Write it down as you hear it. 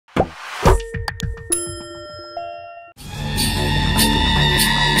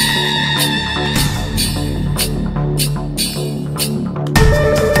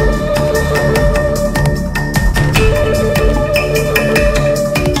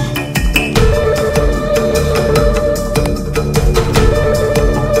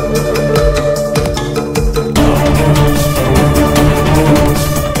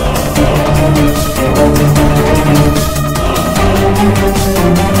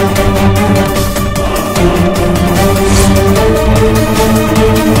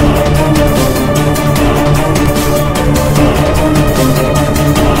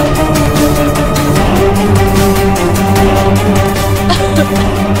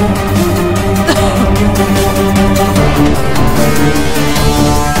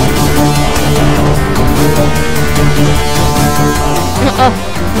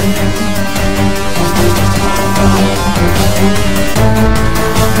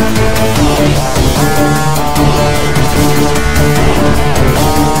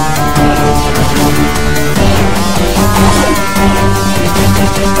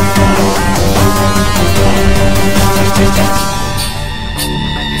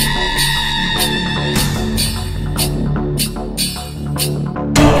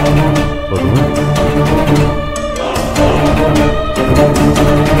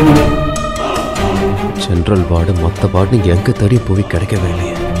General ward மற்ற ward எங்க தேடி போய் கிடைக்கவே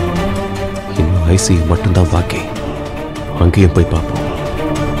இல்லையே. இன்னும் ஐசியூ மட்டும்தான் பாக்கி. அங்கேயும் போய் பார்ப்போம்.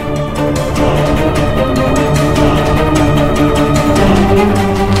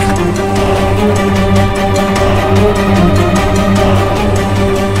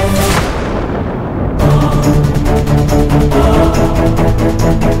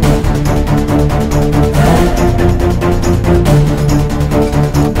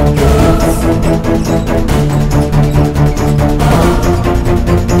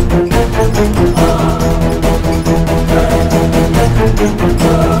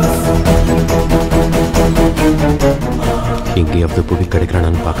 எங்கேயாவது புவி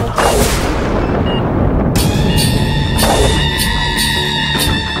கிடைக்கிறானான்னு பார்க்கலாம்.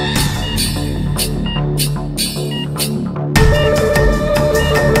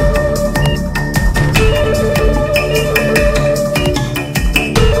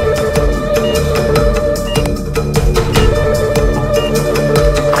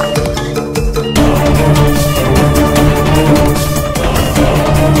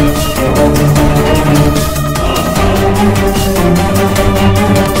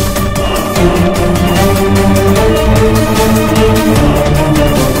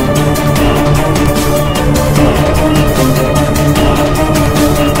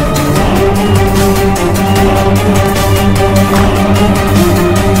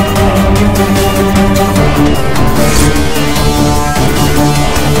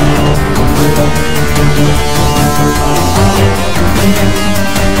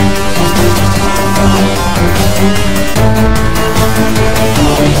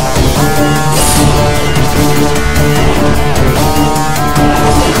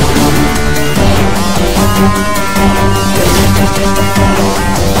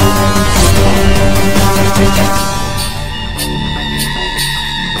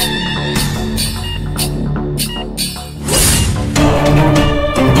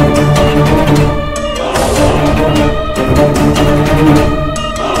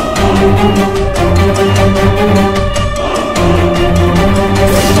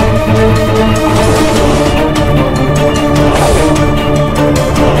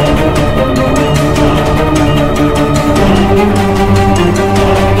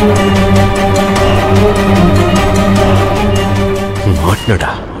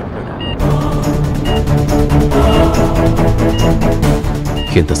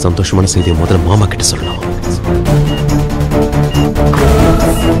 இந்த சந்தோஷமான செய்தியை முதல்ல மாமா கிட்ட சொல்லலாம்.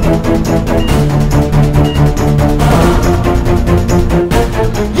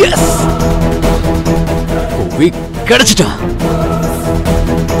 கிடைச்சிட்டா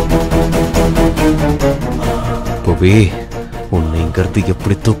புவி. உன்னை இங்கிருந்து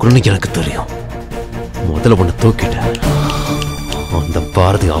எப்படி தூக்கணும்னு எனக்கு தெரியும். முதல்ல உன்னை தூக்கிட்ட. அந்த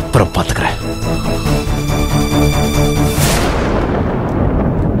பாரதி அப்புறம் பார்த்துக்கிறேன்.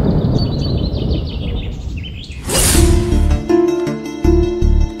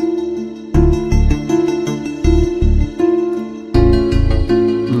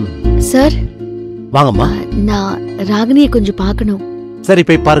 சார் வாங்கம்மா. நான் ராகினியை கொஞ்சம் பார்க்கணும். சரி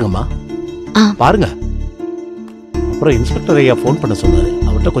போய் பாருங்கம்மா. பாருங்க. அப்புறம் இன்ஸ்பெக்டர் ஐயா ஃபோன் பண்ண சொன்னாரு.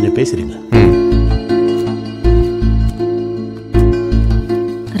 அவர்கிட்ட கொஞ்சம் பேசுறீங்க.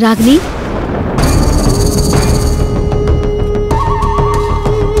 ராகினி,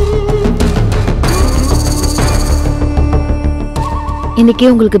 இன்னைக்கு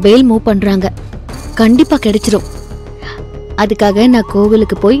உங்களுக்கு பெயில் மூவ் பண்றாங்க. கண்டிப்பா கிடைச்சிரும். அதுக்காக நான்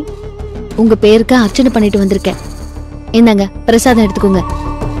கோவிலுக்கு போய் உங்க பேருக்கு அர்ச்சனை பண்ணிட்டு வந்திருக்கேன். இந்தாங்க பிரசாதம் எடுத்துக்கோங்க.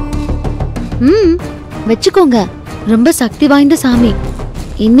 வச்சுக்கோங்க. ரொம்ப சக்தி வாய்ந்த சாமி.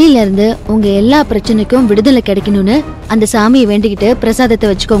 இன்னையில இருந்து உங்க எல்லா பிரச்சனைக்கும் விடுதலை கிடைக்கணும்னு அந்த சாமியை வேண்டிக்கிட்டு பிரசாதத்தை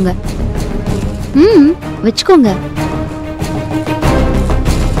வச்சுக்கோங்க. வச்சுக்கோங்க.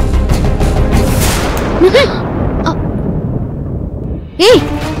 ஏய்,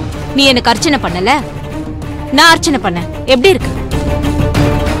 நீ எனக்கு அர்ச்சனை பண்ணல, நான் அர்ச்சனை பண்ண. எப்படி இருக்கு?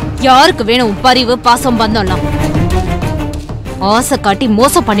 யாருக்கு வேணும் பரிவு பாசம் பந்தம்லாம்? ஆசை காட்டி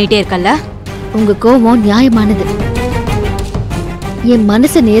மோசம் பண்ணிட்டே இருக்கல்ல. உங்க கோபம் நியாயமானது. என்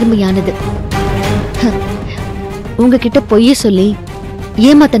மனசு நேர்மையானது. உங்ககிட்ட பொய்ய சொல்லி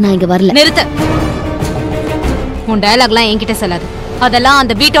ஏமாத்த நான் இங்க வரல. நிறுத்த. உன் டயலாக்லாம் என்கிட்ட சொல்லாது. அதெல்லாம்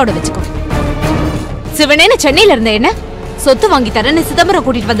அந்த வீட்டோட வச்சுக்கோ. சிவனேன்னு சென்னையில இருந்த என்ன சொத்து வாங்கி தரேன்னு சிதம்பரம்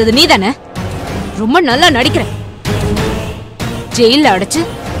கூட்டிட்டு வந்தது நீ தானே? ரொம்ப நல்லா நடிக்கிற. ஜெயில அடைச்சு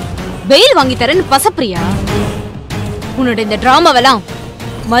பெயில் வாங்கி தரேன்னு பசப்பிரியா? உன்னோட இந்த டிராமாவெல்லாம்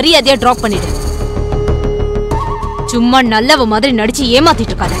மரியாதையா டிராப் பண்ணிடு. சும்மா நல்லவ மாதிரி நடிச்சு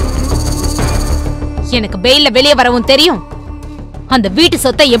ஏமாத்திட்டு இருக்காத. எனக்கு பெயில்ல வெளியே வரவும் தெரியும், அந்த வீட்டு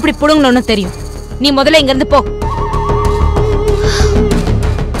சொத்தை எப்படி புடுங்கணும்னு தெரியும். நீ முதல்ல இங்க இருந்து போ.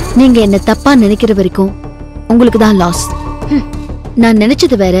 நீங்க என்ன தப்பா நினைக்கிற வரைக்கும் உங்களுக்கு தான் லாஸ். நான்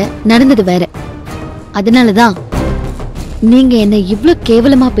நினைச்சது வேற, நடந்தது வேற. அதனாலதான் நீங்க என்ன இவ்ளோ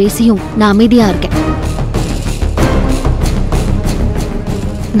கேவலமா பேசியும் நான் அமைதியா இருக்கேன்.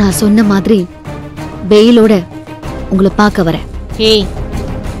 நான் சொன்ன மாதிரி பெயிலோட உங்களை பார்க்க வரேன். ஏய்,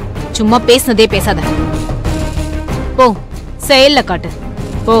 சும்மா பேசுனதே பேசாத. போ, செயல்ல காட்டு.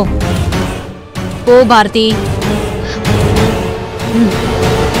 போ போ பாரதி.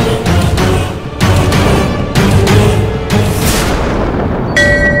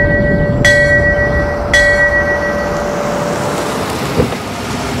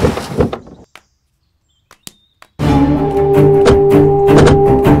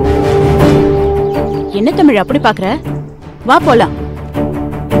 என்ன தமிழ் அப்படி பாக்குற? வா போலாம்,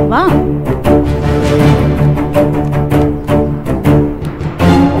 வா.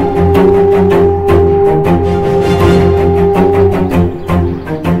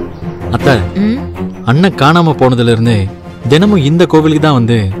 அத்தை, அண்ணன் காணாம போனதுல இருந்து தினமும் இந்த கோவிலுக்கு தான்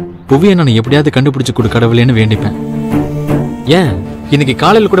வந்து புவியை நான் எப்படியாவது கண்டுபிடிச்சு கொடு கடவுளேன்னு வேண்டிப்பேன். ஏன் இன்னைக்கு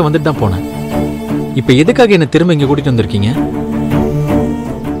காலையில கூட வந்துட்டு தான் போனேன். இப்ப எதுக்காக என்ன திரும்ப இங்க கூட்டிட்டு வந்திருக்கீங்க?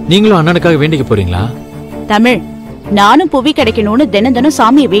 நீங்களும் அண்ணனுக்காக வேண்டிக்க போறீங்களா? தமிழ், நானும் புவி கிடைக்கணும்னு தினம் தினம்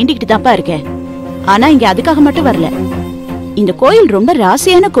சாமியை வேண்டிக்கிட்டு தான்ப்பா இருக்கேன். ஆனா இங்க அதுக்காக மட்டும் வரல. இந்த கோயில் ரொம்ப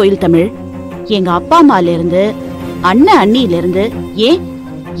ராசியான கோயில் தமிழ். எங்க அப்பா அம்மால இருந்து, அண்ணன் அண்ணியில இருந்து, ஏன்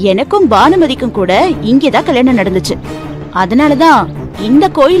எனக்கும் பானுமதிக்கும் கூட இங்கேதான் கல்யாணம் நடந்துச்சு. அதனாலதான் இந்த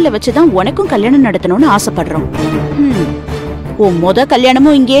கோயில்ல வச்சுதான் உனக்கும் கல்யாணம் நடத்தணும்னு ஆசைப்படுறோம். உன் முத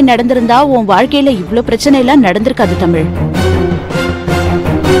கல்யாணமும் இங்கே நடந்திருந்தா உன் வாழ்க்கையில இவ்ளோ பிரச்சனை எல்லாம் நடந்திருக்காது தமிழ்.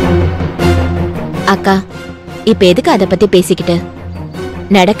 அக்கா, இப்ப எதுக்கு அத பத்தி பேசிக்கிட்டு?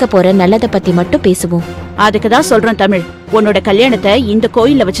 நடக்க போற நல்லத பத்தி மட்டும் பேசுவோம். அதுக்குதான் சொல்றேன் தமிழ், உன்னோட கல்யாணத்தை இந்த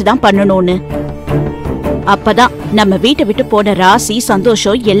கோயில்ல வச்சுதான் பண்ணணும்னு. அப்பதான் நம்ம வீட்டை விட்டு போன ராசி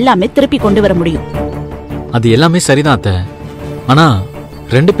சந்தோஷம் எல்லாமே திருப்பி கொண்டு வர முடியும். அது எல்லாமே சரிதான் அத்தை. ஆனா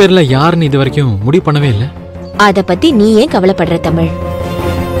 2 பேர்ல யாருன்னு இது வரைக்கும் முடிவு பண்ணவே இல்லை. அத பத்தி நீ ஏன் கவலைப்படுற தமிழ்?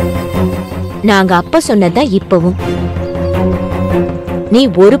 நாங்க அப்ப சொன்னதுதான் இப்பவும். நீ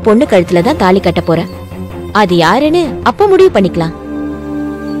ஒரு பொண்ணு கழுத்துல தான் தாலி கட்ட போற. அது யாருன்னு அப்ப முடிவு பண்ணிக்கலாம்.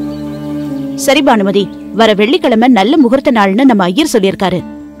 சரி பானுமதி, வர வெள்ளிக்கிழமை நல்ல முகூர்த்த நாள்னு நம்ம ஐயர் சொல்லியிருக்காரு.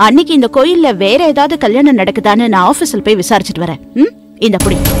 அன்னைக்கு இந்த கோயில்ல வேற ஏதாவது கல்யாணம் நடக்குதான்னு நான் ஆபீஸ்ல போய் விசாரிச்சுட்டு வரேன். இந்த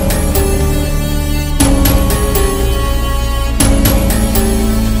புடி.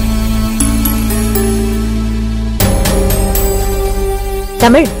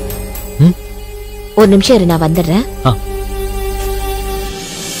 தமிழ், ஒரு நிமிஷம் இரு, நான் வந்துடுறேன்.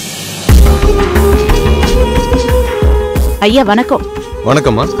 ஐயா வணக்கம்.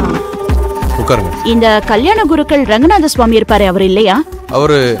 வணக்கம்மா, உட்காருங்க. இந்த கல்யாண குருக்கள் ரங்கநாத சுவாமி இருப்பாரு, அவர் இல்லையா?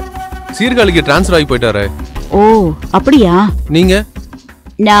 அவரு சீர்காழிக்கு டிரான்ஸ்ஃபர் ஆகி போயிட்டாரு. ஓ அப்படியா? நீங்க?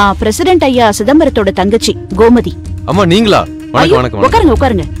 நான் பிரசிடென்ட் ஐயா சிதம்பரத்தோட தங்கச்சி கோமதி. அம்மா நீங்களா? வணக்கம் வணக்கம். உட்காருங்க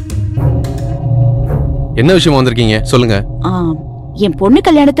உட்காருங்க. என்ன விஷயமா வந்திருக்கீங்க சொல்லுங்க. என் பொண்ணு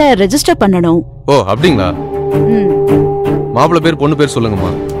கல்யாணத்தை ரெஜிஸ்டர் பண்ணணும். ஓ அப்படிங்களா? மாப்பிள்ளை பேர் பொண்ணு பேர்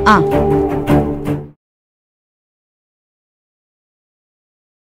சொல்லுங்கம்மா.